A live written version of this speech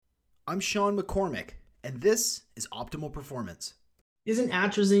I'm Sean McCormick, and this is Optimal Performance. Isn't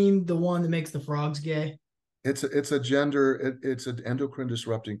atrazine the one that makes the frogs gay? It's an endocrine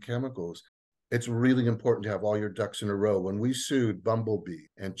disrupting chemicals. It's really important to have all your ducks in a row. When we sued Bumblebee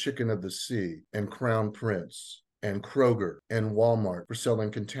and Chicken of the Sea and Crown Prince and Kroger and Walmart for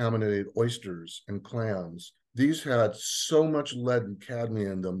selling contaminated oysters and clams, these had so much lead and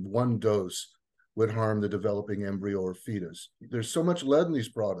cadmium in them, one dose would harm the developing embryo or fetus. There's so much lead in these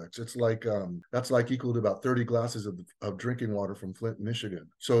products. It's like that's like equal to about 30 glasses of drinking water from Flint, Michigan.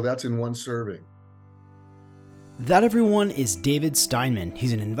 So that's in one serving. That, everyone, is David Steinman.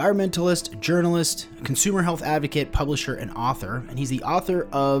 He's an environmentalist, journalist, consumer health advocate, publisher, and author. And he's the author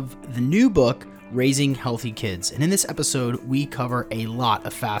of the new book, Raising Healthy Kids. And in this episode, we cover a lot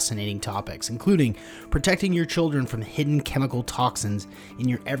of fascinating topics, including protecting your children from hidden chemical toxins in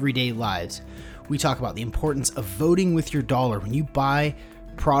your everyday lives. We talk about the importance of voting with your dollar. When you buy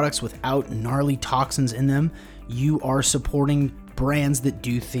products without gnarly toxins in them, you are supporting brands that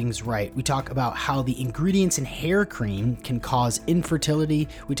do things right. We talk about how the ingredients in hair cream can cause infertility.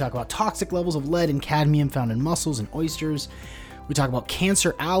 We talk about toxic levels of lead and cadmium found in mussels and oysters. We talk about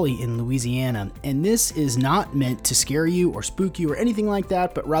Cancer Alley in Louisiana. And this is not meant to scare you or spook you or anything like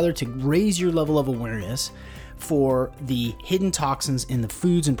that, but rather to raise your level of awareness for the hidden toxins in the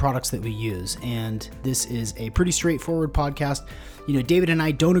foods and products that we use. And this is a pretty straightforward podcast. You know, David and I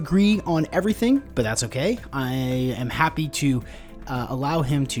don't agree on everything, but that's okay. I am happy to allow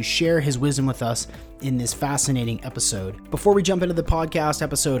him to share his wisdom with us in this fascinating episode. Before we jump into the podcast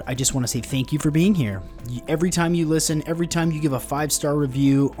episode, I just want to say thank you for being here. Every time you listen, every time you give a 5-star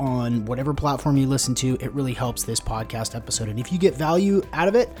review on whatever platform you listen to, it really helps this podcast episode. And if you get value out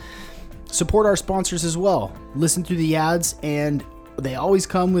of it, support our sponsors as well. Listen through the ads, and they always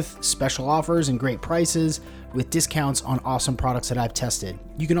come with special offers and great prices with discounts on awesome products that I've tested.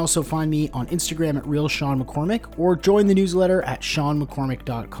 You can also find me on Instagram at RealSeanMcCormick or join the newsletter at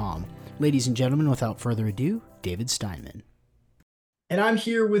SeanMcCormick.com. Ladies and gentlemen, without further ado, David Steinman. And I'm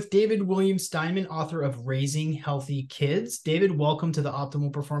here with David William Steinman, author of Raising Healthy Kids. David, welcome to the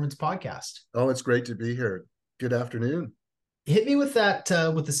Optimal Performance Podcast. Oh, it's great to be here. Good afternoon. Hit me with that,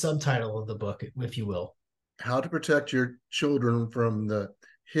 with the subtitle of the book, if you will. How to protect your children from the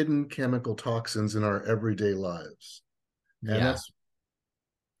hidden chemical toxins in our everyday lives. And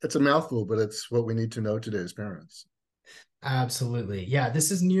it's a mouthful, but it's what we need to know today as parents. Absolutely. Yeah, this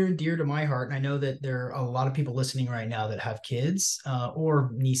is near and dear to my heart. And I know that there are a lot of people listening right now that have kids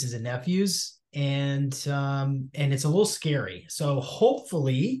or nieces and nephews. And it's a little scary. So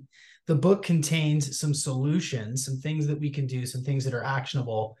hopefully the book contains some solutions, some things that we can do, some things that are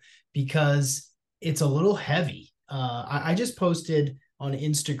actionable, because it's a little heavy. I just posted on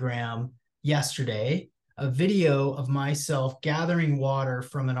Instagram yesterday a video of myself gathering water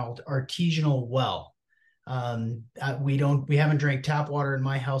from an artisanal well. We haven't drank tap water in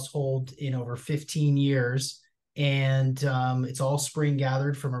my household in over 15 years. And it's all spring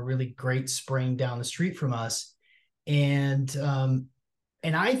gathered from a really great spring down the street from us. And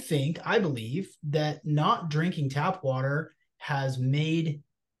I believe that not drinking tap water has made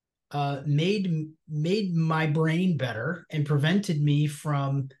my brain better and prevented me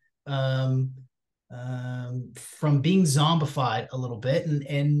from being zombified a little bit,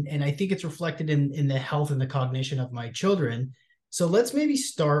 and I think it's reflected in the health and the cognition of my children. So let's maybe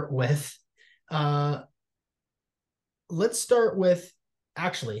start with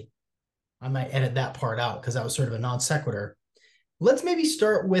actually, I might edit that part out because that was sort of a non sequitur. Let's maybe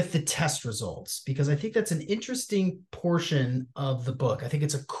start with the test results, because I think that's an interesting portion of the book. I think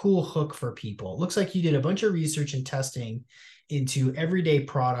it's a cool hook for people. It looks like you did a bunch of research and testing into everyday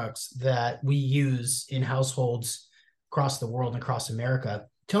products that we use in households across the world and across America.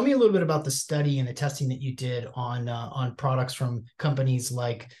 Tell me a little bit about the study and the testing that you did on products from companies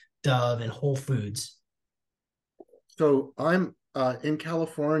like Dove and Whole Foods. So I'm in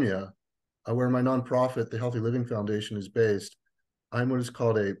California, where my nonprofit, the Healthy Living Foundation, is based. I'm what is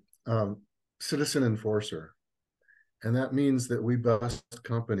called a citizen enforcer. And that means that we bust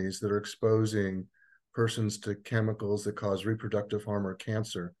companies that are exposing persons to chemicals that cause reproductive harm or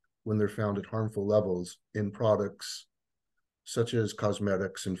cancer when they're found at harmful levels in products such as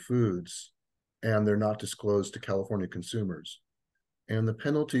cosmetics and foods, and they're not disclosed to California consumers. And the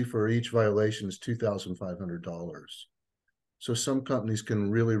penalty for each violation is $2,500. So some companies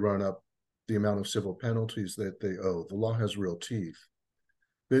can really run up the amount of civil penalties that they owe. The law has real teeth.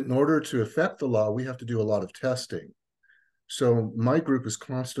 But in order to affect the law, we have to do a lot of testing. So my group is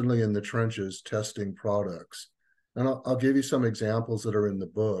constantly in the trenches testing products. And I'll give you some examples that are in the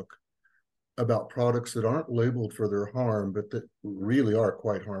book. about products that aren't labeled for their harm, but that really are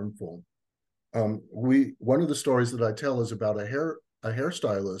quite harmful. One of the stories that I tell is about a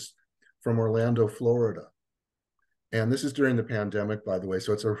hairstylist from Orlando, Florida. And this is during the pandemic, by the way,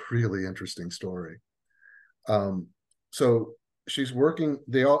 so it's a really interesting story. So she's working,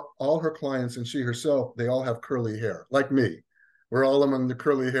 all her clients and she herself, they all have curly hair, like me. We're all among the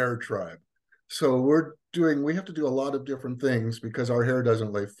curly hair tribe. So we have to do a lot of different things because our hair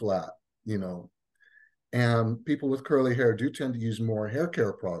doesn't lay flat, you know. And people with curly hair do tend to use more hair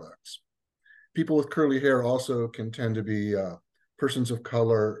care products. People with curly hair also can tend to be persons of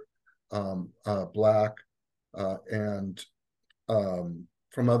color, Black, and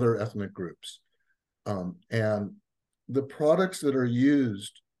from other ethnic groups. And the products that are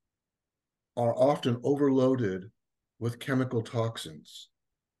used are often overloaded with chemical toxins,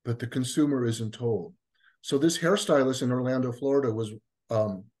 but the consumer isn't told. So this hairstylist in Orlando, Florida was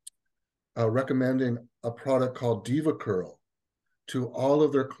recommending a product called Diva Curl to all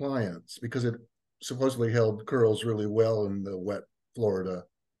of their clients because it supposedly held curls really well in the wet Florida.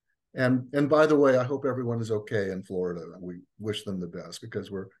 And by the way, I hope everyone is okay in Florida. We wish them the best because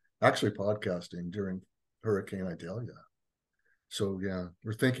we're actually podcasting during Hurricane Idalia. So yeah,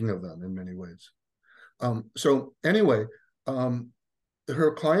 we're thinking of them in many ways. So anyway,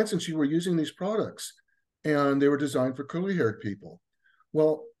 her clients and she were using these products and they were designed for curly haired people.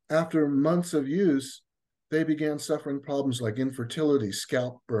 Well, after months of use, they began suffering problems like infertility,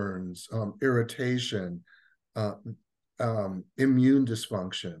 scalp burns, irritation, uh, immune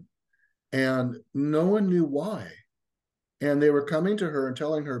dysfunction. And no one knew why. And they were coming to her and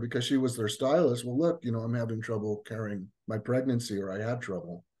telling her, because she was their stylist, well, look, you know, I'm having trouble carrying my pregnancy, or I had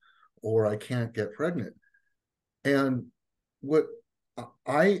trouble, or I can't get pregnant. And what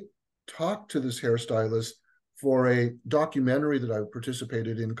I talked to this hairstylist for a documentary that I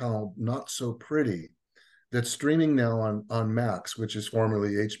participated in called Not So Pretty, that's streaming now on Max, which is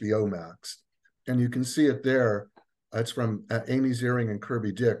formerly HBO Max. And you can see it there. It's from Amy Ziering and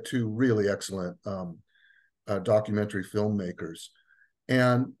Kirby Dick, two really excellent documentary filmmakers.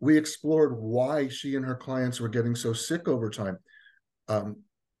 And we explored why she and her clients were getting so sick over time.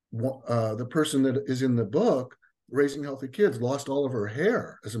 The person that is in the book, Raising Healthy Kids, lost all of her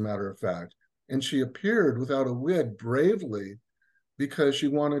hair, as a matter of fact. And she appeared without a wig bravely because she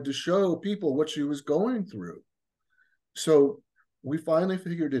wanted to show people what she was going through. So we finally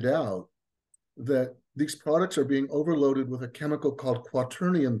figured it out that these products are being overloaded with a chemical called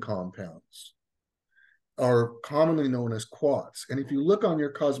quaternium compounds, are commonly known as quats. And if you look on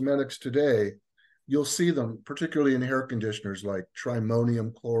your cosmetics today, you'll see them, particularly in hair conditioners like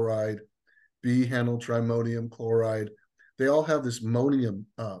trimonium chloride, B-henyl trimonium chloride. They all have this monium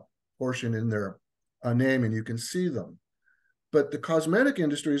portion in their name, and you can see them. But the cosmetic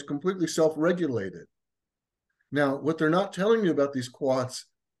industry is completely self-regulated. Now, what they're not telling you about these quats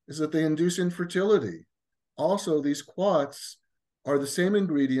is that they induce infertility. Also, these quats are the same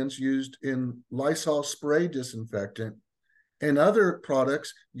ingredients used in Lysol spray disinfectant and other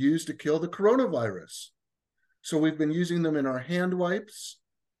products used to kill the coronavirus. So we've been using them in our hand wipes,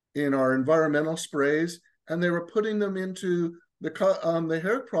 in our environmental sprays, and they were putting them into the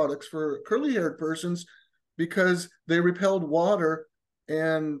hair products for curly-haired persons because they repelled water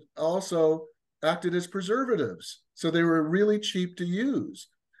and also acted as preservatives. So they were really cheap to use.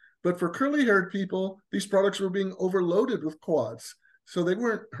 But for curly-haired people, these products were being overloaded with quats. So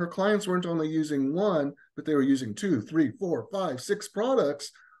her clients weren't only using one, but they were using 2, 3, 4, 5, 6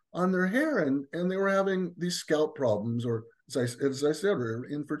 products on their hair, and they were having these scalp problems, or as I said, or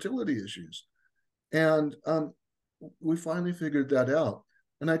infertility issues. And we finally figured that out.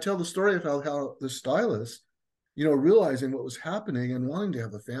 And I tell the story of how the stylist, you know, realizing what was happening and wanting to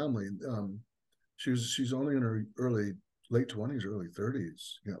have a family. She's only in her late 20s, early 30s.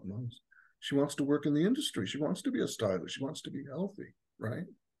 Yeah, most. She wants to work in the industry. She wants to be a stylist. She wants to be healthy, right?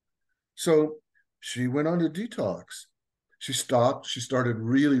 So she went on to detox. She stopped. She started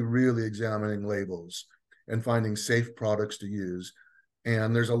really, really examining labels and finding safe products to use.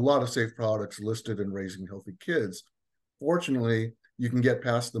 And there's a lot of safe products listed in Raising Healthy Kids. Fortunately, you can get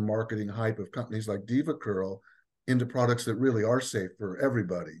past the marketing hype of companies like Diva Curl into products that really are safe for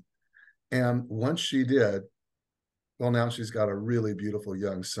everybody. And once she did, well, now she's got a really beautiful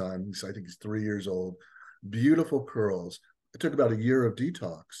young son. I think he's 3 years old. Beautiful curls. It took about a year of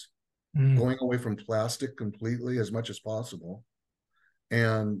detox, going away from plastic completely as much as possible.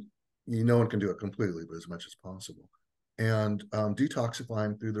 And no one can do it completely, but as much as possible. And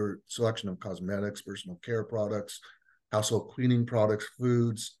detoxifying through their selection of cosmetics, personal care products, household cleaning products,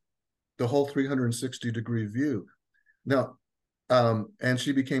 foods, the whole 360-degree view. Now, And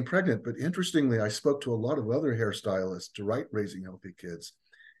she became pregnant. But interestingly, I spoke to a lot of other hairstylists to write Raising Healthy Kids.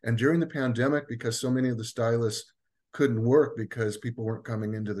 And during the pandemic, because so many of the stylists couldn't work because people weren't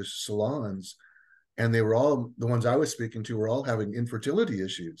coming into the salons, and they were all, the ones I was speaking to were all having infertility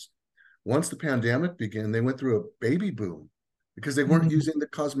issues. Once the pandemic began, they went through a baby boom because they weren't using the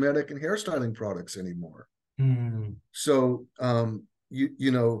cosmetic and hairstyling products anymore. So,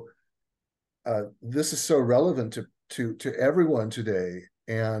 this is so relevant to everyone today.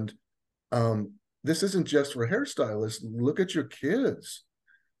 And this isn't just for hairstylists. Look at your kids.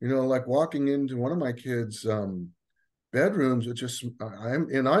 Like walking into one of my kids' bedrooms,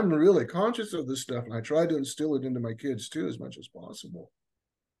 I'm really conscious of this stuff, and I try to instill it into my kids too as much as possible.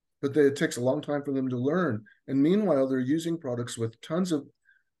 But it takes a long time for them to learn. And meanwhile, they're using products with tons of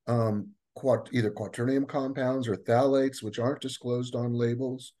either quaternium compounds or phthalates, which aren't disclosed on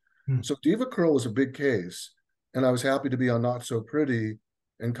labels. So Diva Curl was a big case, and I was happy to be on Not So Pretty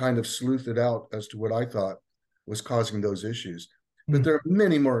and kind of sleuth it out as to what I thought was causing those issues. But there are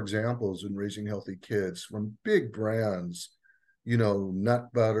many more examples in Raising Healthy Kids from big brands,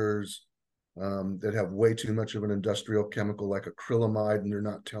 nut butters that have way too much of an industrial chemical like acrylamide, and they're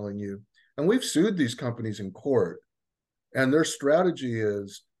not telling you. And we've sued these companies in court, and their strategy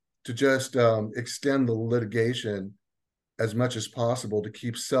is to just extend the litigation as much as possible to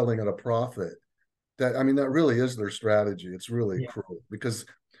keep selling at a profit. That really is their strategy. It's really cruel, because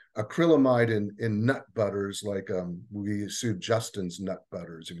acrylamide in nut butters, like we sued Justin's nut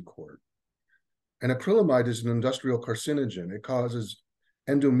butters in court. And acrylamide is an industrial carcinogen. It causes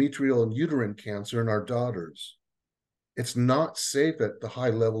endometrial and uterine cancer in our daughters. It's not safe at the high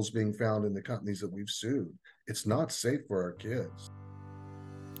levels being found in the companies that we've sued. It's not safe for our kids.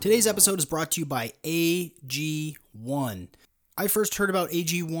 Today's episode is brought to you by AG1. I first heard about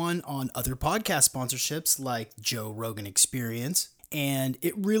AG1 on other podcast sponsorships like Joe Rogan Experience, and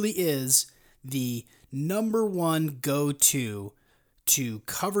it really is the number one go-to to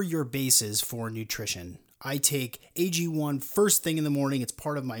cover your bases for nutrition. I take AG1 first thing in the morning. It's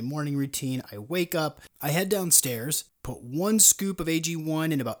part of my morning routine. I wake up, I head downstairs, put 1 scoop of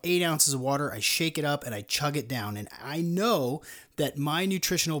AG1 in about 8 ounces of water. I shake it up and I chug it down. And I know that my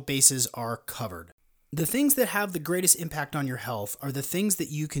nutritional bases are covered. The things that have the greatest impact on your health are the things that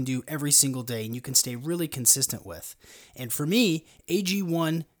you can do every single day and you can stay really consistent with. And for me,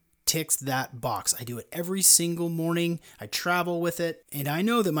 AG1 ticks that box. I do it every single morning. I travel with it, and I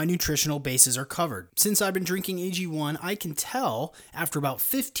know that my nutritional bases are covered. Since I've been drinking AG1, I can tell after about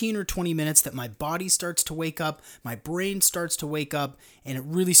 15 or 20 minutes that my body starts to wake up, my brain starts to wake up, and it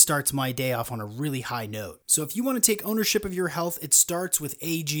really starts my day off on a really high note. So if you want to take ownership of your health, it starts with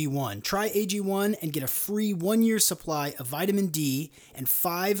AG1. Try AG1 and get a free 1-year supply of vitamin D and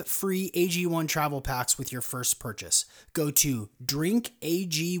 5 free AG1 travel packs with your first purchase. Go to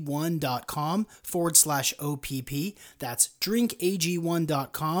drinkag1.com/OPP. That's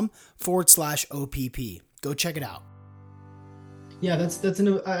drinkag1.com/OPP. Go check it out. Yeah,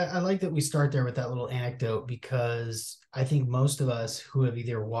 I like that we start there with that little anecdote, because I think most of us who have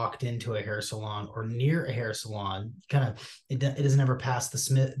either walked into a hair salon or near a hair salon, it doesn't ever pass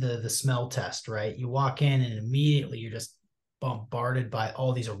the smell test, right? You walk in and immediately you're just bombarded by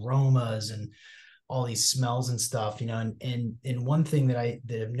all these aromas and all these smells and stuff, and one thing that I've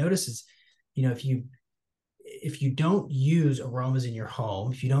noticed is, if you don't use aromas in your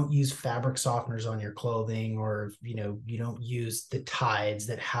home, if you don't use fabric softeners on your clothing, or you don't use the Tides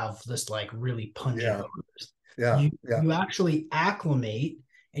that have this like really pungent odors, you actually acclimate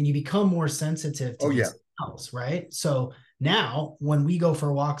and you become more sensitive to these smells, right? So now when we go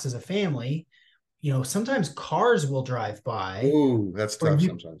for walks as a family, sometimes cars will drive by. Ooh, that's tough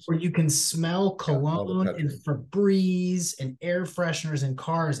sometimes. Where you can smell cologne and Febreze and air fresheners in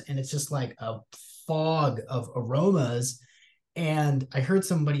cars, and it's just like a fog of aromas. And I heard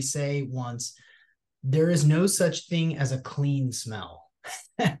somebody say once, there is no such thing as a clean smell.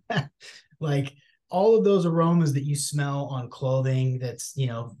 Like all of those aromas that you smell on clothing that's,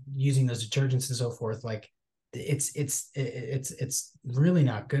 using those detergents and so forth, like it's really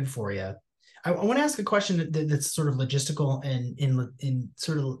not good for you. I want to ask a question that's sort of logistical and in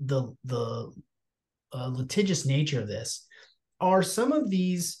sort of the litigious nature of this. Are some of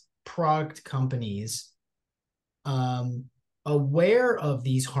these product companies aware of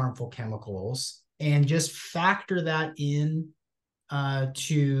these harmful chemicals and just factor that in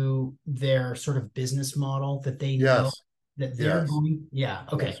to their sort of business model, that they know that they're going? Yeah.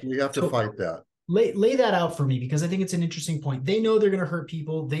 Okay. Yes, we have to fight that. Lay that out for me, because I think it's an interesting point. They know they're going to hurt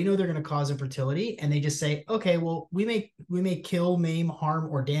people. They know they're going to cause infertility, and they just say, okay, well, we may kill, maim, harm,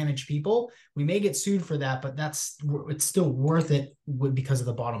 or damage people. We may get sued for that, but it's still worth it because of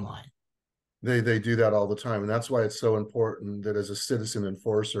the bottom line. They do that all the time, and that's why it's so important that as a citizen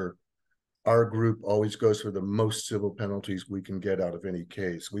enforcer, our group always goes for the most civil penalties we can get out of any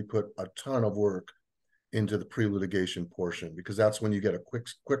case. We put a ton of work into the pre-litigation portion, because that's when you get a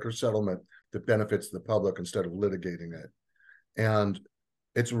quicker settlement that benefits the public instead of litigating it. And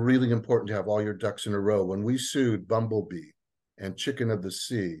it's really important to have all your ducks in a row. When we sued Bumblebee and Chicken of the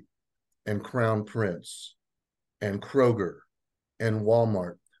Sea and Crown Prince and Kroger and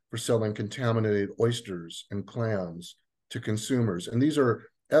Walmart for selling contaminated oysters and clams to consumers, and these are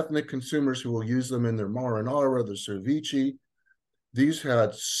ethnic consumers who will use them in their marinara, their ceviche. These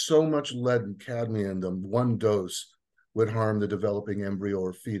had so much lead and cadmium in them, one dose would harm the developing embryo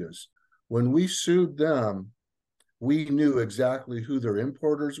or fetus. When we sued them, we knew exactly who their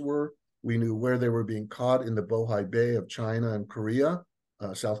importers were. We knew where they were being caught in the Bohai Bay of China and Korea,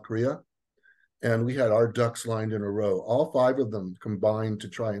 South Korea. And we had our ducks lined in a row. All 5 of them combined to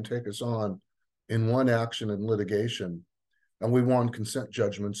try and take us on in one action in litigation. And we won consent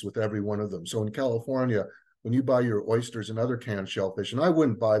judgments with every one of them. So in California, when you buy your oysters and other canned shellfish, and I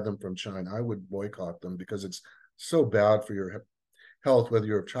wouldn't buy them from China, I would boycott them because it's so bad for your health, whether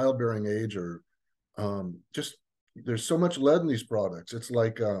you're of childbearing age or just there's so much lead in these products. It's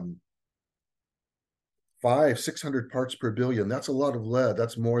like 500-600 parts per billion. That's a lot of lead.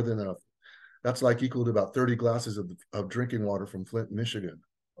 That's more than that's like equal to about 30 glasses of drinking water from Flint, Michigan.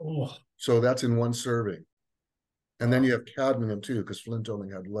 Oh. So that's in one serving. And then you have cadmium too, because Flint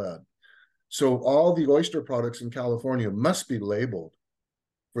only had lead. So all the oyster products in California must be labeled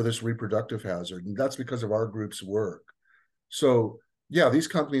for this reproductive hazard. And that's because of our group's work. So yeah, these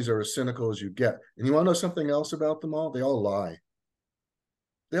companies are as cynical as you get. And you want to know something else about them all? They all lie.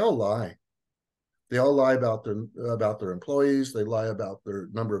 They all lie. They all lie about their employees. They lie about their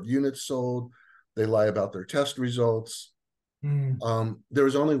number of units sold. They lie about their test results. There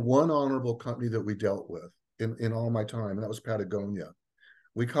was only one honorable company that we dealt with in all my time, and that was Patagonia.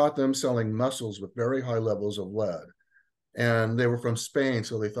 We caught them selling mussels with very high levels of lead. And they were from Spain,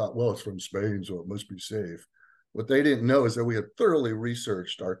 so they thought, well, it's from Spain, so it must be safe. What they didn't know is that we had thoroughly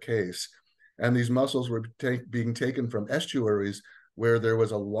researched our case, and these mussels were being taken from estuaries where there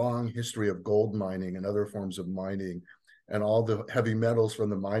was a long history of gold mining and other forms of mining, and all the heavy metals from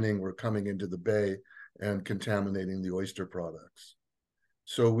the mining were coming into the bay and contaminating the oyster products.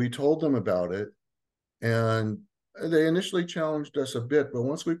 So we told them about it, and they initially challenged us a bit, but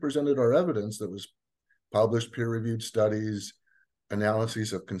once we presented our evidence that was published peer-reviewed studies,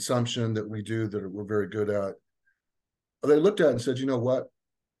 analyses of consumption that we do that we're very good at, they looked at it and said, you know what?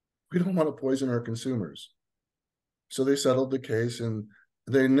 We don't want to poison our consumers. So they settled the case, and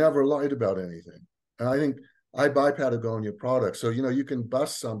they never lied about anything. And I think I buy Patagonia products. So, you can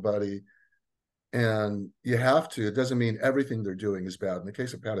bust somebody, and you have to. It doesn't mean everything they're doing is bad. In the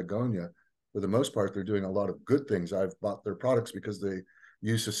case of Patagonia, for the most part, they're doing a lot of good things. I've bought their products because they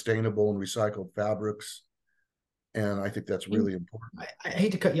use sustainable and recycled fabrics. And I think that's really important. I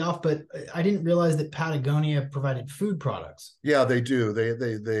hate to cut you off, but I didn't realize that Patagonia provided food products. Yeah, they do.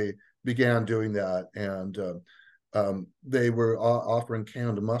 They began doing that, and they were offering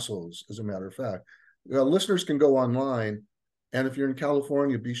canned mussels, as a matter of fact. Listeners can go online, and if you're in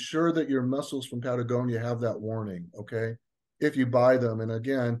California, be sure that your mussels from Patagonia have that warning, okay? If you buy them. And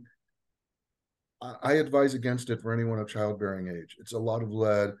again, I advise against it for anyone of childbearing age. It's a lot of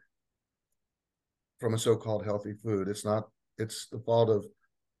lead from a so-called healthy food. It's the fault of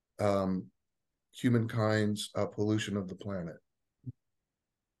humankind's pollution of the planet.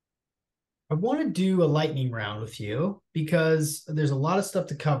 I want to do a lightning round with you because there's a lot of stuff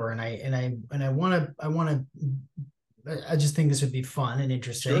to cover, and I just think this would be fun and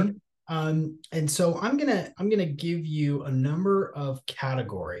interesting. Sure. And so I'm gonna give you a number of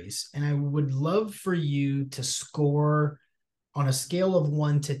categories, and I would love for you to score on a scale of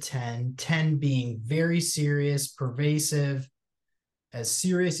 1 to 10, 10 being very serious, pervasive, as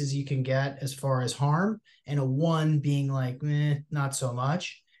serious as you can get as far as harm, and a 1 being like, not so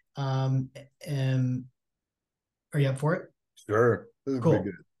much. Are you up for it? Sure. This is Cool. Be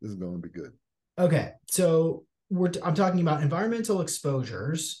good. This is going to be good. Okay, so I'm talking about environmental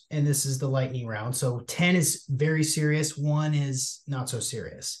exposures, and this is the lightning round. So 10 is very serious, 1 is not so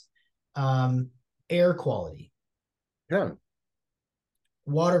serious. Air quality. 10.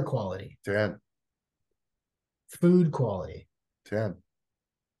 Water quality. 10. Food quality. 10.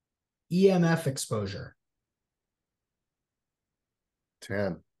 EMF exposure.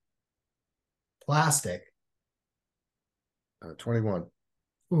 10. Plastic. 21.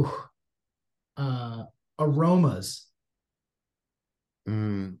 Ooh. Uh, Aromas.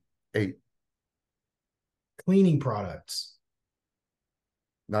 8. Cleaning products.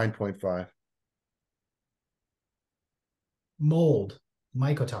 9.5. Mold.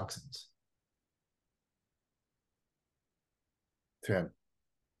 Mycotoxins. 10.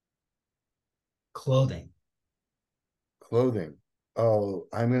 Clothing. Clothing. Oh,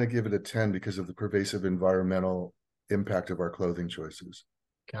 I'm going to give it a 10 because of the pervasive environmental impact of our clothing choices.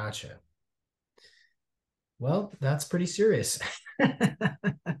 Gotcha. Well, that's pretty serious.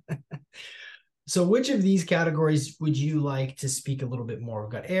 So which of these categories would you like to speak a little bit more?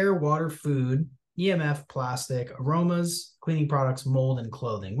 We've got air, water, food, EMF, plastic, aromas, cleaning products, mold, and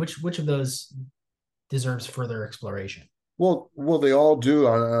clothing. Which of those deserves further exploration? Well, they all do.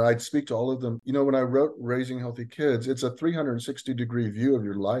 I'd speak to all of them. When I wrote Raising Healthy Kids, it's a 360-degree view of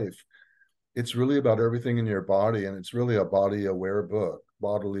your life. It's really about everything in your body, and it's really a bodily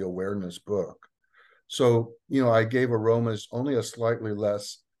awareness book. So, I gave aromas only a slightly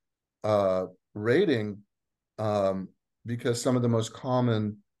less rating, um, because some of the most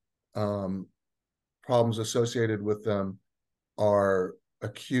common um, problems associated with them are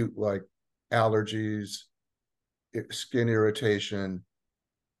acute, like allergies, skin irritation,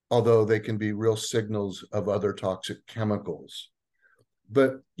 although they can be real signals of other toxic chemicals.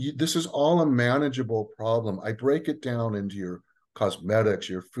 But this is all a manageable problem. I break it down into your cosmetics,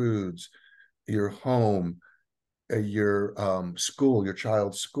 your foods, your home, your school, your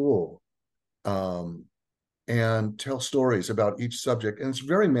child's school, um, and tell stories about each subject. And it's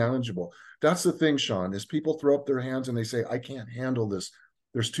very manageable. That's the thing, Sean, is people throw up their hands and they say, I can't handle this.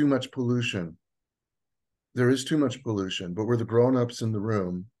 There's too much pollution. There is too much pollution, but we're the grown-ups in the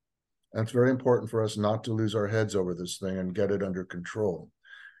room. And it's very important for us not to lose our heads over this thing and get it under control.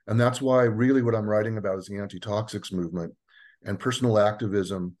 And that's why really what I'm writing about is the anti-toxics movement and personal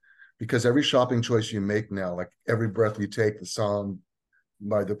activism, because every shopping choice you make now, like every breath you take, the song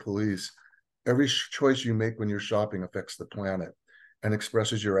by the Police, every choice you make when you're shopping affects the planet and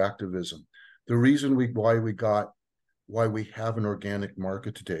expresses your activism. The reason why we have an organic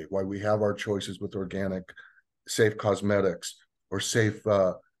market today, why we have our choices with organic, safe cosmetics or safe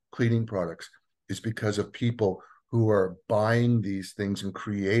cleaning products, is because of people who are buying these things and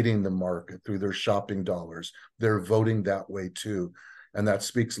creating the market through their shopping dollars. They're voting that way too. And that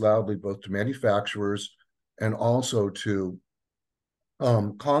speaks loudly both to manufacturers and also to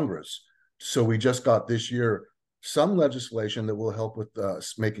Congress. So we just got this year some legislation that will help with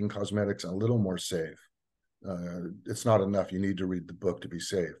making cosmetics a little more safe. It's not enough. You need to read the book to be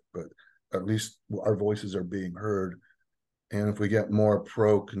safe, but at least our voices are being heard. And if we get more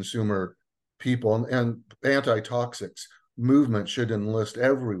pro-consumer people and anti-toxics movement should enlist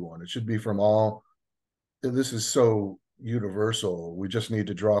everyone. It should be from all. This is so universal. We just need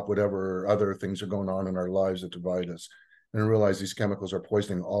to drop whatever other things are going on in our lives that divide us and realize these chemicals are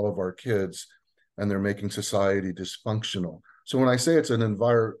poisoning all of our kids and they're making society dysfunctional. So when I say it's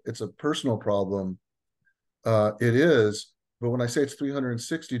a personal problem, it is. But when I say it's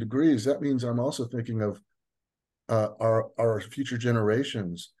 360 degrees, that means I'm also thinking of our future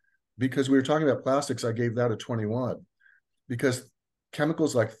generations. Because we were talking about plastics, I gave that a 21. Because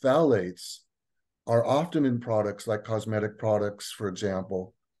chemicals like phthalates are often in products like cosmetic products, for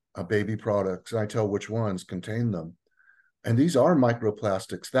example, baby products, and I tell which ones contain them. And these are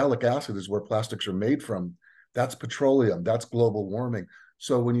microplastics. Phthalic acid is where plastics are made from. That's petroleum. That's global warming.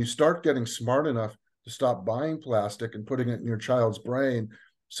 So when you start getting smart enough to stop buying plastic and putting it in your child's brain,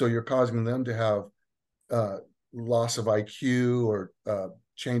 so you're causing them to have loss of IQ or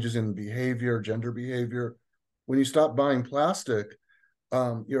changes in behavior, gender behavior. When you stop buying plastic,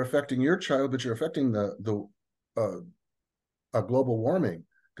 you're affecting your child, but you're affecting the global warming,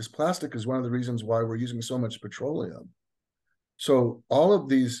 because plastic is one of the reasons why we're using so much petroleum. So all of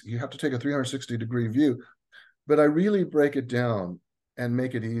these, you have to take a 360-degree view, but I really break it down and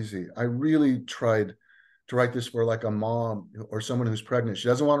make it easy. I really tried to write this for like a mom or someone who's pregnant. She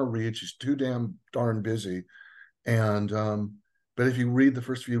doesn't want to read. She's too darn busy. And but if you read the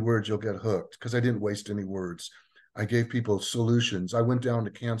first few words, you'll get hooked, because I didn't waste any words. I gave people solutions. I went down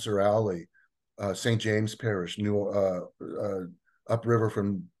to Cancer Alley, St. James Parish, upriver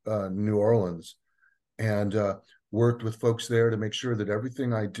from New Orleans, and worked with folks there to make sure that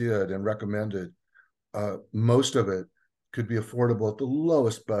everything I did and recommended, most of it could be affordable at the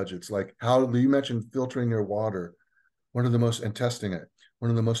lowest budgets. Like how you mentioned filtering your water. And testing it. One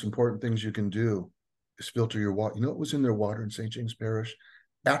of the most important things you can do is filter your water. You know what was in their water in St. James Parish?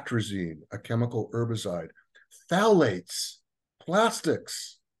 Atrazine, a chemical herbicide, phthalates,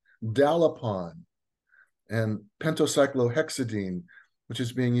 plastics. Dalapon, and pentocyclohexidine, which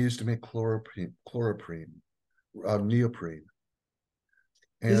is being used to make neoprene.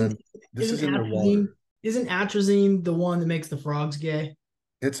 And Isn't this isn't is in their atrazine water. isn't atrazine the one that makes the frogs gay?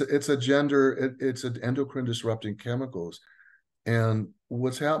 It's an endocrine disrupting chemicals. And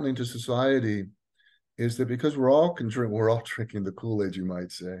what's happening to society is that because we're all drinking the Kool-Aid, you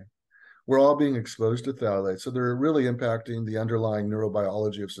might say, we're all being exposed to phthalates. So they're really impacting the underlying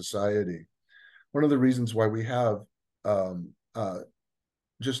neurobiology of society. One of the reasons why we have um,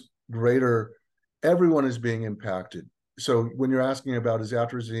 just greater, everyone is being impacted. So when you're asking about is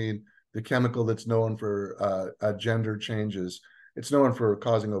atrazine the chemical that's known for gender changes, it's known for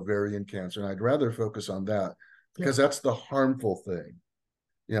causing ovarian cancer. And I'd rather focus on that because that's the harmful thing.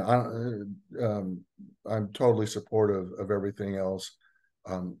 Yeah, I'm totally supportive of everything else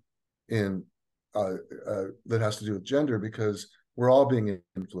um, in that has to do with gender because we're all being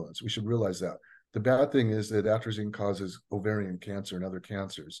influenced. We should realize that. The bad thing is that atrazine causes ovarian cancer and other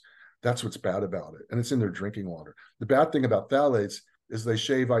cancers. That's what's bad about it, and it's in their drinking water. The bad thing about phthalates is they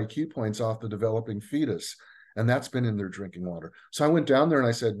shave IQ points off the developing fetus, and that's been in their drinking water. So I went down there and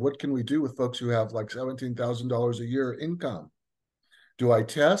I said, "What can we do with folks who have like $17,000 a year income? Do I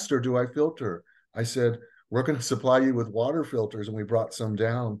test or do I filter?" I said, "We're going to supply you with water filters." And we brought some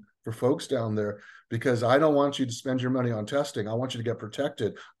down for folks down there because I don't want you to spend your money on testing. I want you to get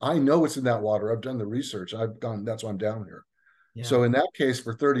protected. I know what's in that water. I've done the research. That's why I'm down here. Yeah. So in that case,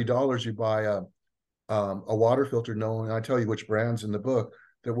 for $30, you buy a water filter, knowing I tell you which brands in the book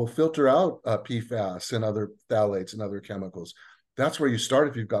that will filter out PFAS and other phthalates and other chemicals. That's where you start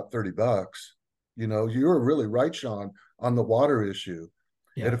if you've got $30. You know, you're really right, Sean, on the water issue.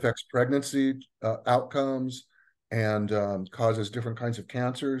 Yeah. It affects pregnancy outcomes and causes different kinds of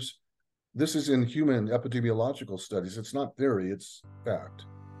cancers. This is in human epidemiological studies. It's not theory, it's fact.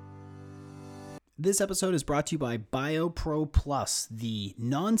 This episode is brought to you by BioPro Plus, the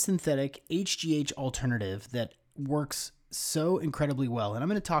non-synthetic HGH alternative that works so incredibly well. And I'm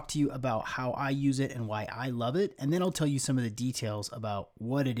going to talk to you about how I use it and why I love it. And then I'll tell you some of the details about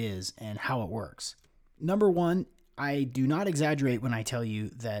what it is and how it works. Number one, I do not exaggerate when I tell you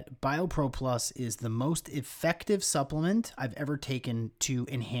that BioPro Plus is the most effective supplement I've ever taken to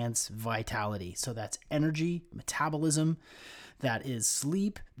enhance vitality. So that's energy, metabolism, that is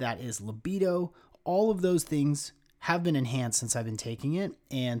sleep, that is libido. All of those things have been enhanced since I've been taking it.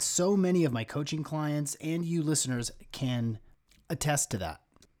 And so many of my coaching clients and you listeners can attest to that.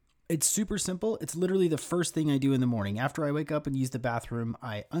 It's super simple. It's literally the first thing I do in the morning. After I wake up and use the bathroom,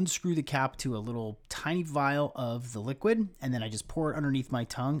 I unscrew the cap to a little tiny vial of the liquid, and then I just pour it underneath my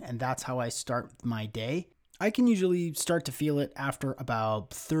tongue, and that's how I start my day. I can usually start to feel it after about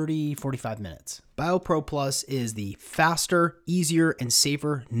 30, 45 minutes. BioPro Plus is the faster, easier, and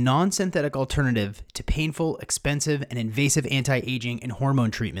safer non-synthetic alternative to painful, expensive, and invasive anti-aging and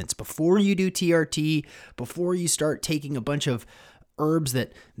hormone treatments. Before you do TRT, before you start taking a bunch of herbs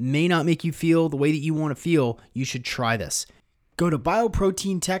that may not make you feel the way that you want to feel, you should try this. Go to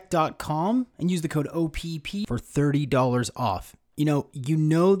bioproteintech.com and use the code OPP for $30 off. You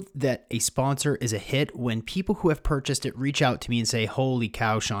know that a sponsor is a hit when people who have purchased it reach out to me and say, "Holy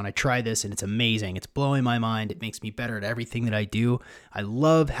cow, Sean, I tried this and it's amazing. It's blowing my mind. It makes me better at everything that I do." I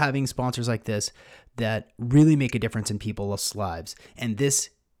love having sponsors like this that really make a difference in people's lives. And this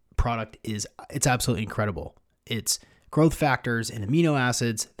product it's absolutely incredible. It's growth factors and amino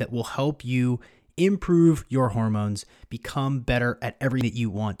acids that will help you improve your hormones, become better at everything that you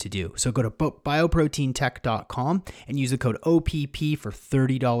want to do. So go to bioproteintech.com and use the code OPP for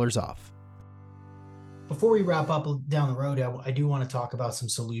 $30 off. Before we wrap up down the road, I do want to talk about some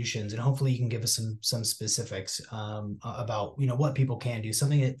solutions, and hopefully you can give us some specifics about what people can do.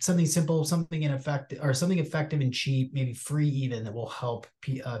 Something simple, something effective and cheap, maybe free even, that will help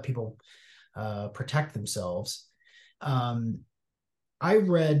people protect themselves. I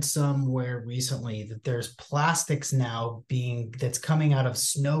read somewhere recently that there's plastics now that's coming out of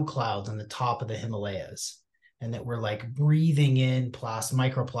snow clouds on the top of the Himalayas, and that we're like breathing in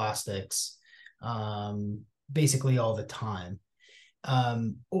microplastics basically all the time.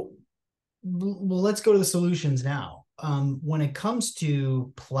 Well, let's go to the solutions now. When it comes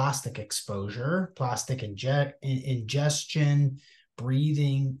to plastic exposure, plastic ingestion,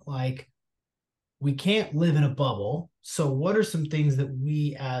 breathing, we can't live in a bubble. So what are some things that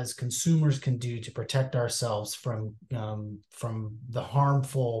we as consumers can do to protect ourselves from the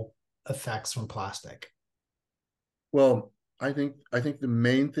harmful effects from plastic? Well, I think the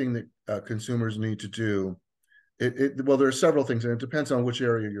main thing that consumers need to do, well, there are several things, and it depends on which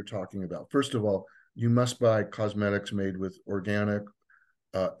area you're talking about. First of all, you must buy cosmetics made with organic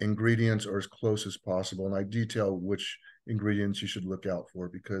ingredients are as close as possible. And I detail which ingredients you should look out for,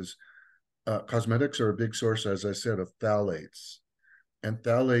 because cosmetics are a big source, as I said, of phthalates. And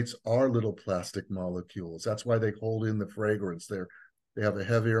phthalates are little plastic molecules. That's why they hold in the fragrance. They have a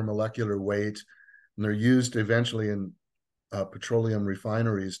heavier molecular weight, and they're used eventually in petroleum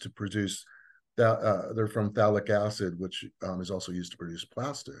refineries to produce that. They're from phthalic acid, which is also used to produce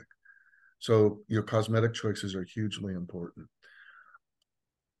plastic. So your cosmetic choices are hugely important.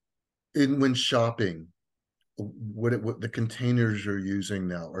 When shopping, what the containers you're using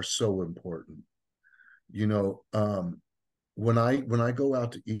now are so important. You know, when I go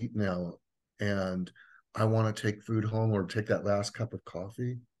out to eat now and I want to take food home or take that last cup of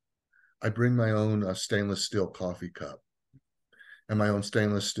coffee, I bring my own stainless steel coffee cup and my own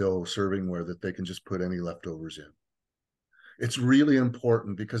stainless steel servingware that they can just put any leftovers in. It's really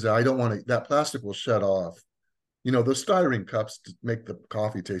important because I don't want to, that plastic will shut off. You know, those styrene cups make the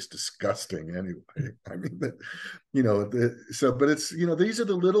coffee taste disgusting anyway. I mean, but it's, these are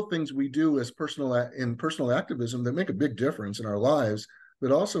the little things we do as personal activism that make a big difference in our lives,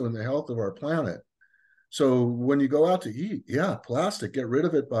 but also in the health of our planet. So when you go out to eat, yeah, plastic, get rid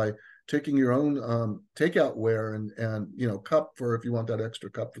of it by taking your own takeout ware and cup for if you want that extra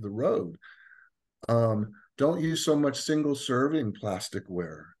cup for the road. Don't use so much single serving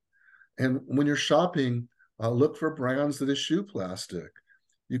plasticware. And when you're shopping, look for brands that eschew plastic.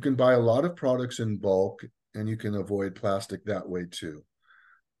 You can buy a lot of products in bulk, and you can avoid plastic that way too.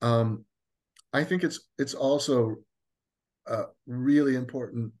 I think it's also really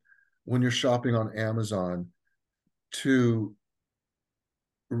important when you're shopping on Amazon to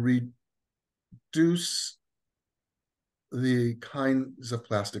reduce the kinds of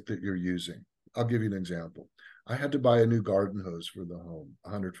plastic that you're using. I'll give you an example. I had to buy a new garden hose for the home,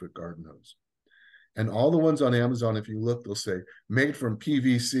 a 100-foot garden hose. And all the ones on Amazon, if you look, they'll say made from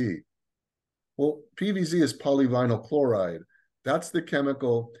PVC. Well, PVC is polyvinyl chloride. That's the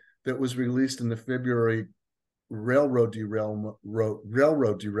chemical that was released in the February railroad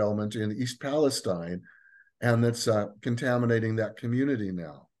derailment in East Palestine, and that's contaminating that community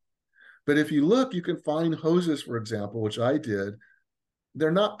now. But if you look, you can find hoses, for example, which I did. They're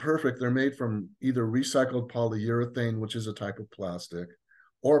not perfect. They're made from either recycled polyurethane, which is a type of plastic,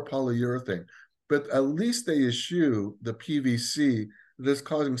 or polyurethane. But at least they eschew the PVC that's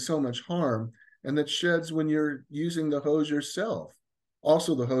causing so much harm and that sheds when you're using the hose yourself.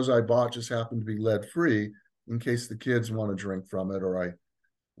 Also, the hose I bought just happened to be lead-free in case the kids want to drink from it or I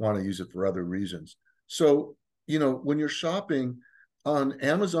want to use it for other reasons. So, when you're shopping on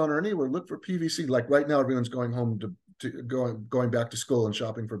Amazon or anywhere, look for PVC. Like right now, everyone's going home going back to school and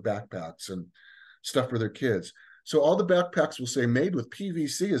shopping for backpacks and stuff for their kids. So all the backpacks will say made with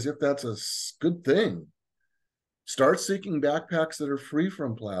PVC as if that's a good thing. Start seeking backpacks that are free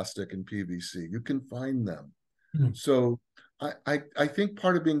from plastic and PVC. You can find them. So I think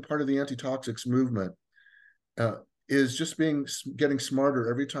part of being part of the anti-toxics movement is just getting smarter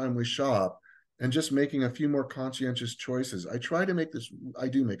every time we shop and just making a few more conscientious choices. I do make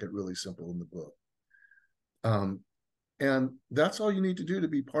it really simple in the book. And that's all you need to do to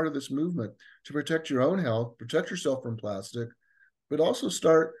be part of this movement, to protect your own health, protect yourself from plastic, but also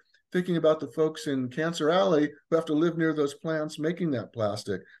start thinking about the folks in Cancer Alley who have to live near those plants making that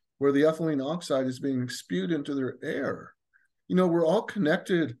plastic, where the ethylene oxide is being spewed into their air. We're all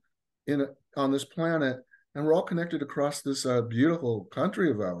connected on this planet, and we're all connected across this beautiful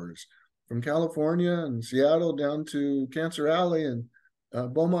country of ours, from California and Seattle down to Cancer Alley and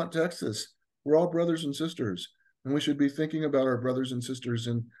Beaumont, Texas. We're all brothers and sisters. And we should be thinking about our brothers and sisters.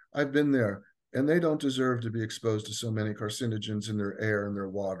 And I've been there, and they don't deserve to be exposed to so many carcinogens in their air and their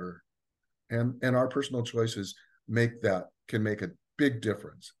water. And our personal choices can make a big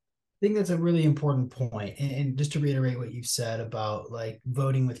difference. I think that's a really important point. And just to reiterate what you've said about like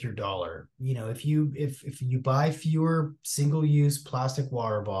voting with your dollar, if you buy fewer single-use plastic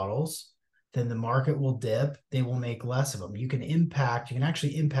water bottles, then the market will dip. They will make less of them. You can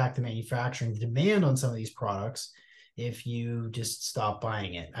actually impact the manufacturing, the demand on some of these products if you just stop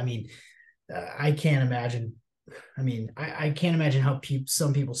buying it. I mean, I can't imagine. I can't imagine how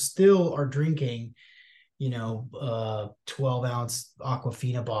some people still are drinking, 12-ounce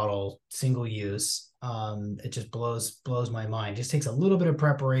Aquafina bottle, single use. It just blows my mind. It just takes a little bit of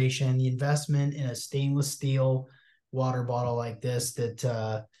preparation, the investment in a stainless steel water bottle like this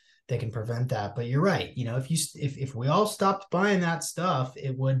that can prevent that. But you're right. If we all stopped buying that stuff,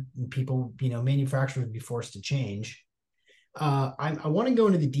 manufacturers would be forced to change. I want to go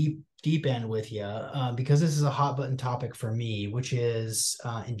into the deep end with you because this is a hot button topic for me, which is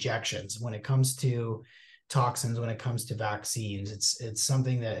injections when it comes to toxins when it comes to vaccines. It's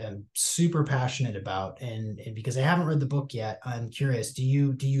something that I'm super passionate about, and because I haven't read the book yet, I'm curious. Do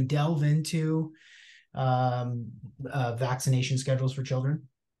you delve into vaccination schedules for children?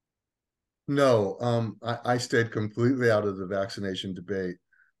 No, I stayed completely out of the vaccination debate.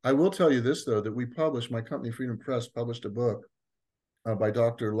 I will tell you this, though, that my company, Freedom Press, published a book by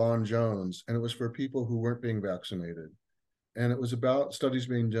Dr. Lon Jones, and it was for people who weren't being vaccinated. And it was about studies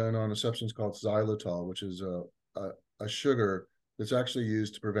being done on a substance called xylitol, which is a sugar that's actually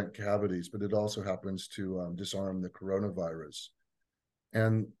used to prevent cavities, but it also happens to disarm the coronavirus.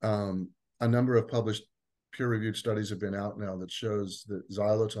 And a number of published peer-reviewed studies have been out now that shows that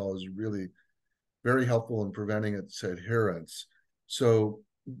xylitol is really very helpful in preventing its adherence. So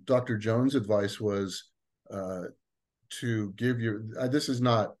Dr. Jones' advice was to give your, this is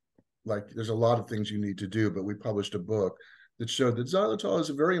not like, there's a lot of things you need to do, but we published a book that showed that xylitol is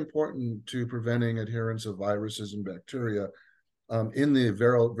very important to preventing adherence of viruses and bacteria in the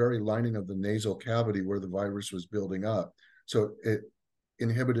very lining of the nasal cavity where the virus was building up. So it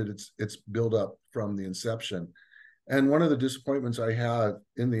inhibited its buildup from the inception. And one of the disappointments I had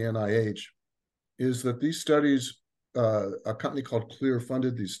in the NIH is that these studies, a company called Clear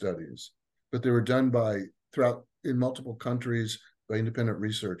funded these studies, but they were done in multiple countries by independent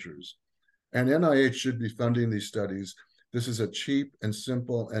researchers. And NIH should be funding these studies. This is a cheap and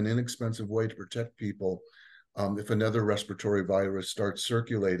simple and inexpensive way to protect people. If another respiratory virus starts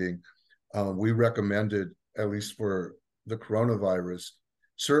circulating, we recommended, at least for the coronavirus,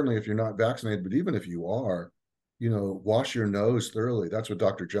 certainly if you're not vaccinated, but even if you are, wash your nose thoroughly. That's what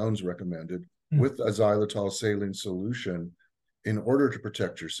Dr. Jones recommended with a xylitol saline solution in order to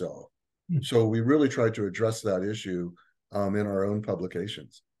protect yourself. So we really tried to address that issue in our own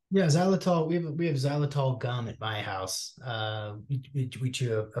publications. Yeah, xylitol. We have xylitol gum at my house. We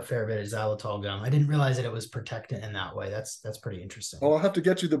chew a fair bit of xylitol gum. I didn't realize that it was protectant in that way. That's pretty interesting. Oh, I'll have to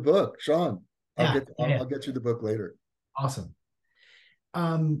get you the book, Sean. Yeah, I'll get you the book later. Awesome.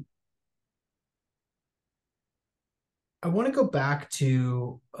 I want to go back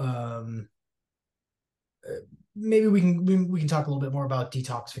to maybe we can talk a little bit more about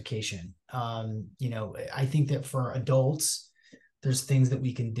detoxification. I think that for adults, there's things that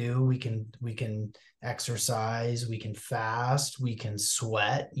we can do. We can exercise, we can fast, we can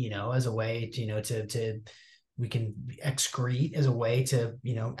sweat, as a way to we can excrete as a way to,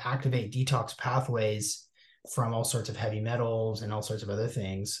 activate detox pathways from all sorts of heavy metals and all sorts of other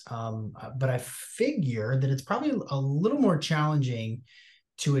things. But I figure that it's probably a little more challenging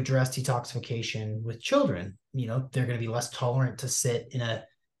to address detoxification with children. They're going to be less tolerant to sit in a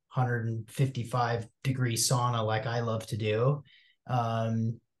 155-degree sauna like I love to do.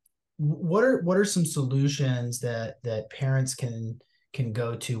 What are some solutions that parents can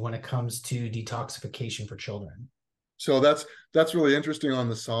go to when it comes to detoxification for children? So that's really interesting on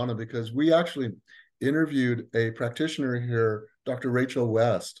the sauna, because we actually interviewed a practitioner here, Dr. Rachel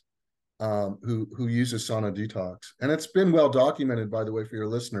West, who uses sauna detox, and it's been well documented, by the way, for your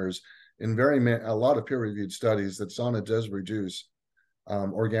listeners, in a lot of peer-reviewed studies, that sauna does reduce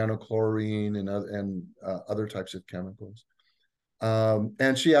organochlorine and other types of chemicals.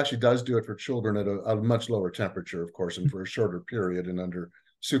 And she actually does do it for children at a much lower temperature, of course, and for a shorter period and under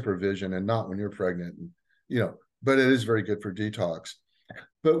supervision, and not when you're pregnant. And, but it is very good for detox.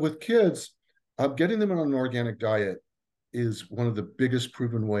 But with kids, getting them on an organic diet is one of the biggest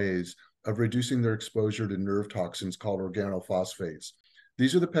proven ways of reducing their exposure to nerve toxins called organophosphates.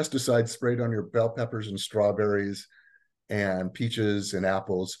 These are the pesticides sprayed on your bell peppers and strawberries and peaches and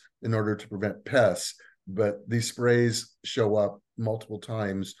apples in order to prevent pests. But these sprays show up multiple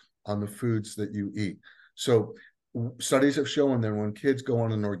times on the foods that you eat. So studies have shown that when kids go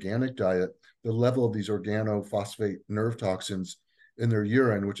on an organic diet, the level of these organophosphate nerve toxins in their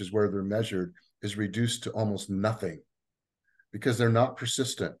urine, which is where they're measured, is reduced to almost nothing because they're not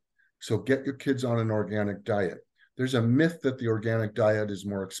persistent. So get your kids on an organic diet. There's a myth that the organic diet is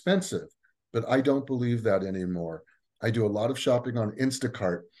more expensive, but I don't believe that anymore. I do a lot of shopping on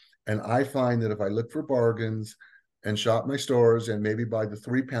Instacart, and I find that if I look for bargains and shop my stores and maybe buy the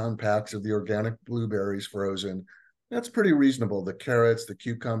 3-pound packs of the organic blueberries frozen, that's pretty reasonable. The carrots, the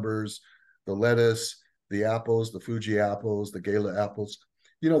cucumbers, the lettuce, the apples, the Fuji apples, the Gala apples,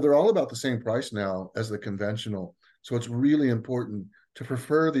 they're all about the same price now as the conventional. So it's really important to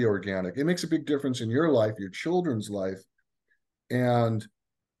prefer the organic. It makes a big difference in your life, your children's life. And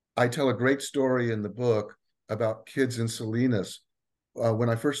I tell a great story in the book about kids in Salinas. When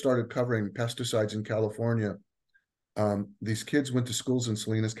I first started covering pesticides in California, these kids went to schools in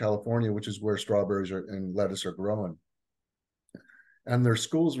Salinas, California, which is where strawberries and lettuce are growing. And their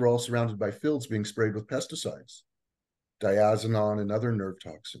schools were all surrounded by fields being sprayed with pesticides, diazinon and other nerve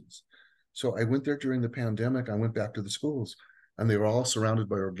toxins. So I went there during the pandemic. I went back to the schools, and they were all surrounded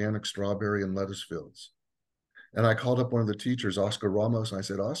by organic strawberry and lettuce fields. And I called up one of the teachers, Oscar Ramos, and I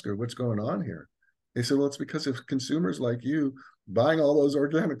said, Oscar, what's going on here? He said, well, it's because of consumers like you buying all those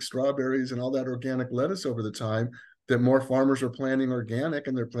organic strawberries and all that organic lettuce over the time, that more farmers are planting organic,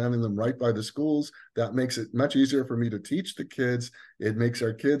 and they're planting them right by the schools. That makes it much easier for me to teach the kids. It makes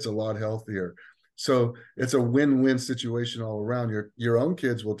our kids a lot healthier. So it's a win-win situation all around. Your own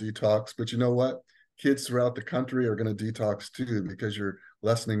kids will detox, but you know what? Kids throughout the country are going to detox too, because you're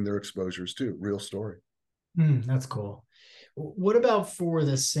lessening their exposures too. Real story. That's cool. What about for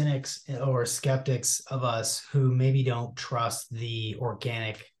the cynics or skeptics of us who maybe don't trust the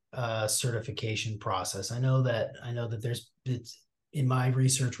organic certification process? I know that it's in my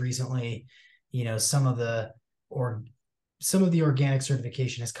research recently, some of the organic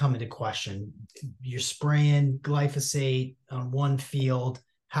certification has come into question. You're spraying glyphosate on one field,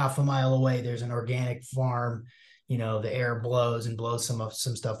 half a mile away there's an organic farm. The air blows and blows some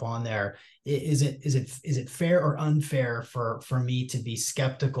stuff on there. Is it fair or unfair for me to be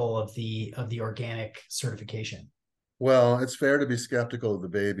skeptical of the organic certification? Well, it's fair to be skeptical of the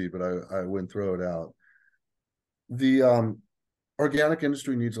baby, but I wouldn't throw it out. The organic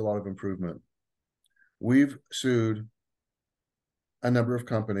industry needs a lot of improvement. We've sued a number of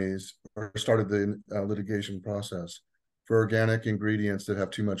companies, or started the litigation process for organic ingredients that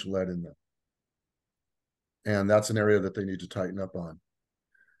have too much lead in them. And that's an area that they need to tighten up on.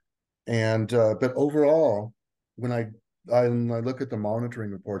 And but overall, when I look at the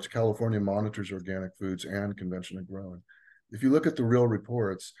monitoring reports, California monitors organic foods and conventionally grown. If you look at the real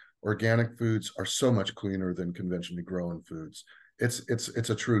reports, organic foods are so much cleaner than conventionally grown foods. It's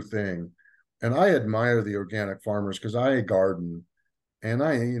a true thing. And I admire the organic farmers, because I garden, and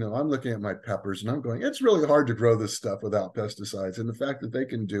I'm looking at my peppers and I'm going, it's really hard to grow this stuff without pesticides. And the fact that they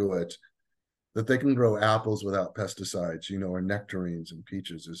can do it, that they can grow apples without pesticides, or nectarines and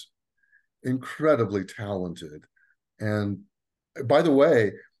peaches, is incredibly talented. And by the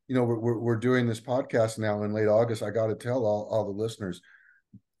way, we're doing this podcast now in late August. I got to tell all the listeners,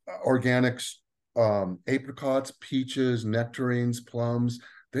 organics, apricots, peaches, nectarines, plums,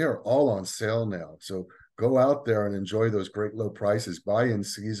 they are all on sale now. So go out there and enjoy those great low prices. Buy in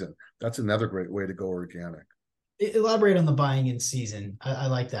season. That's another great way to go organic. Elaborate on the buying in season. I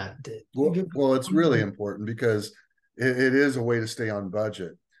like that. Well, it's really important, because it is a way to stay on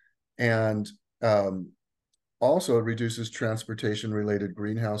budget. And also, it reduces transportation-related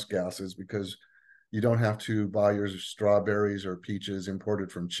greenhouse gases, because you don't have to buy your strawberries or peaches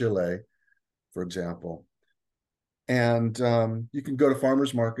imported from Chile, for example. And you can go to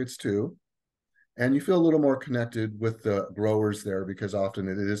farmers markets too, and you feel a little more connected with the growers there, because often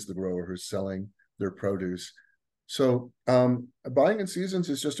it is the grower who's selling their produce. So buying in seasons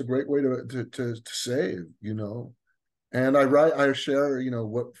is just a great way to save, And I share,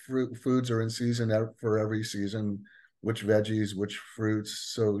 what foods are in season for every season, which veggies, which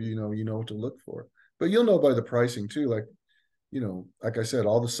fruits. So, you know what to look for. But you'll know by the pricing too. Like I said,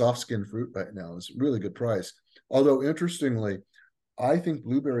 all the soft skin fruit right now is really good price. Although interestingly, I think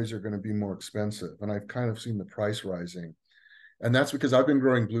blueberries are going to be more expensive, and I've kind of seen the price rising. And that's because I've been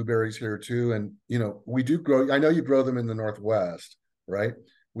growing blueberries here too. And, we do grow, I know you grow them in the Northwest, right?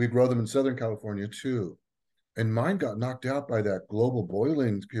 We grow them in Southern California too. And mine got knocked out by that global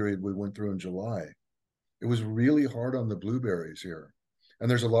boiling period we went through in July. It was really hard on the blueberries here. And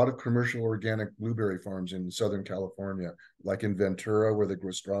there's a lot of commercial organic blueberry farms in Southern California, like in Ventura, where they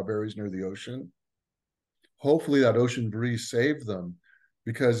grow strawberries near the ocean. Hopefully that ocean breeze saved them,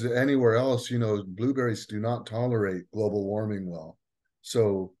 because anywhere else, blueberries do not tolerate global warming well.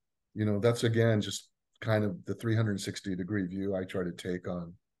 So, that's again just kind of the 360-degree view I try to take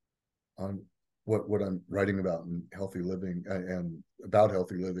on what I'm writing about in healthy living, and about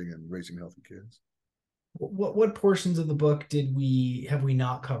healthy living and raising healthy kids. What portions of the book have we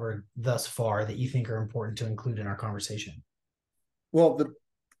not covered thus far that you think are important to include in our conversation? Well,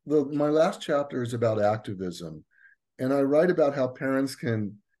 my last chapter is about activism, and I write about how parents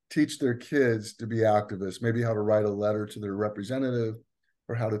can teach their kids to be activists, maybe how to write a letter to their representative,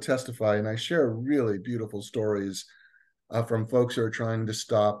 or how to testify. And I share really beautiful stories from folks who are trying to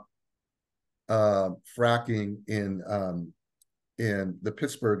stop fracking in the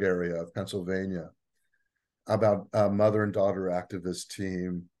Pittsburgh area of Pennsylvania, about a mother and daughter activist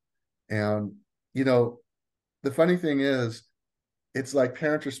team. And, the funny thing is, it's like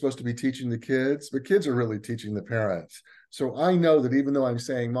parents are supposed to be teaching the kids, but kids are really teaching the parents. So I know that even though I'm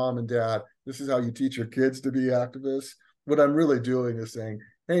saying, Mom and Dad, this is how you teach your kids to be activists, what I'm really doing is saying,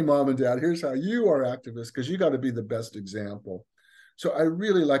 hey, mom and dad, here's how you are activists, because you got to be the best example. So I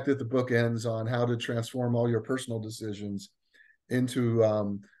really like that the book ends on how to transform all your personal decisions into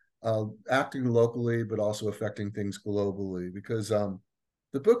acting locally, but also affecting things globally, because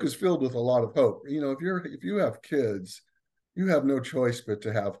the book is filled with a lot of hope. If you have kids, you have no choice but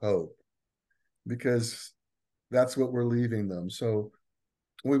to have hope, because that's what we're leaving them. So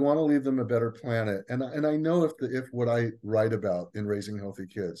we want to leave them a better planet. And I know if what I write about in raising healthy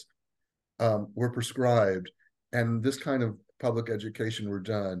kids were prescribed and this kind of public education were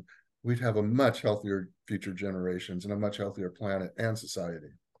done, we'd have a much healthier future generations and a much healthier planet and society.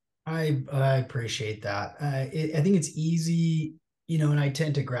 I appreciate that. I think it's easy, and I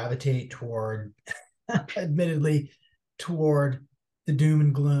tend to gravitate toward, admittedly, toward the doom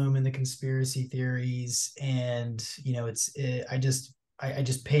and gloom and the conspiracy theories. And, I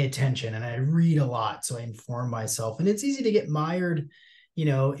just pay attention and I read a lot. So I inform myself, and it's easy to get mired,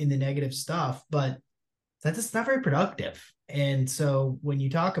 in the negative stuff, but that's not very productive. And so when you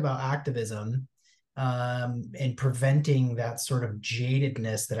talk about activism, and preventing that sort of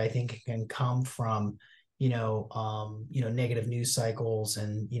jadedness that I think can come from, negative news cycles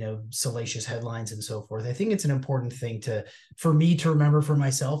and, salacious headlines and so forth. I think it's an important thing for me to remember for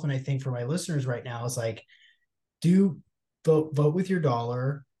myself. And I think for my listeners right now is like, do vote with your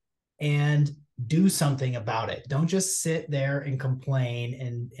dollar and do something about it. Don't just sit there and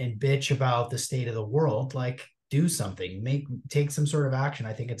complain and bitch about the state of the world. Like, do something, take some sort of action.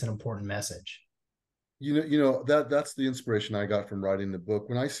 I think it's an important message. That's the inspiration I got from writing the book.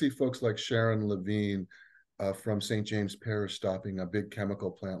 When I see folks like Sharon Levine from St. James Parish stopping a big chemical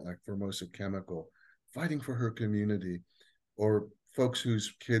plant like Formosa Chemical, fighting for her community, or folks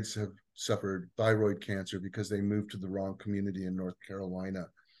whose kids have suffered thyroid cancer because they moved to the wrong community in North Carolina,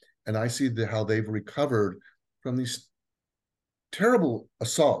 and I see how they've recovered from these terrible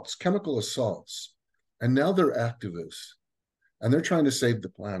assaults, chemical assaults, and now they're activists and they're trying to save the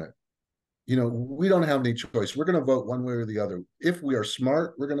planet. We don't have any choice. We're going to vote one way or the other. If we are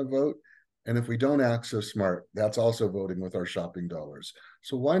smart, we're going to vote. And if we don't act so smart, that's also voting with our shopping dollars.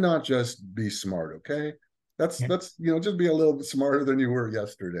 So why not just be smart? Okay. That's just be a little bit smarter than you were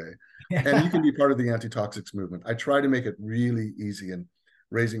yesterday. And you can be part of the anti-toxics movement. I try to make it really easy in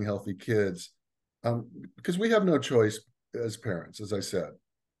raising healthy kids, because we have no choice as parents, as I said,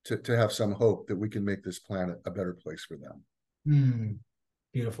 to have some hope that we can make this planet a better place for them.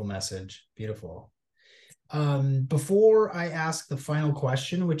 Beautiful message. Beautiful. Before I ask the final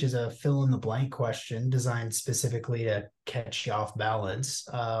question, which is a fill in the blank question designed specifically to catch you off balance,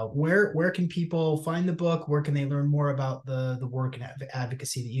 where can people find the book? Where can they learn more about the work and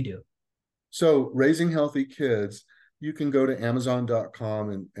advocacy that you do? So, Raising Healthy Kids, you can go to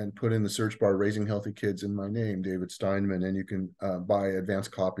Amazon.com and put in the search bar Raising Healthy Kids in my name, David Steinman, and you can buy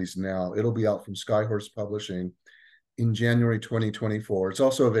advanced copies now. It'll be out from Skyhorse Publishing in January 2024. It's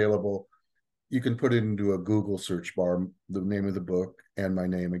also available. You can put it into a Google search bar, the name of the book and my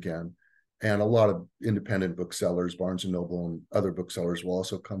name again. And a lot of independent booksellers, Barnes & Noble and other booksellers will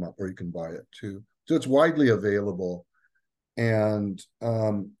also come up where you can buy it too. So it's widely available. And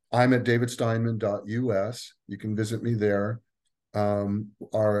I'm at davidsteinman.us. You can visit me there.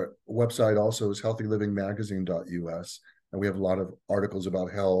 Our website also is healthylivingmagazine.us. And we have a lot of articles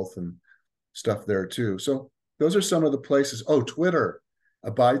about health and stuff there too. So those are some of the places. Oh, Twitter,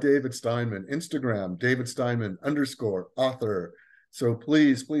 by David Steinman. Instagram, David Steinman _author. So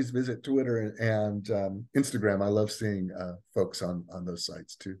please visit Twitter and Instagram. I love seeing folks on those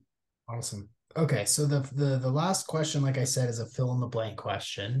sites too. Awesome. Okay, so the last question, like I said, is a fill in the blank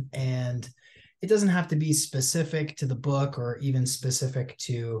question, and it doesn't have to be specific to the book or even specific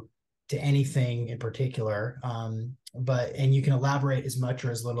to anything in particular. And you can elaborate as much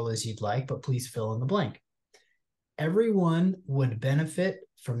or as little as you'd like, but please fill in the blank. Everyone would benefit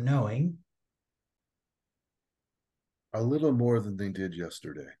from knowing a little more than they did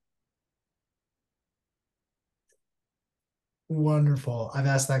yesterday. Wonderful. I've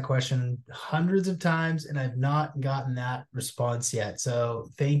asked that question hundreds of times and I've not gotten that response yet. So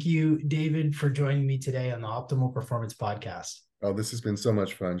thank you, David, for joining me today on the Optimal Performance Podcast. Oh, this has been so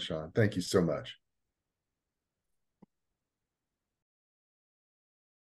much fun, Sean. Thank you so much.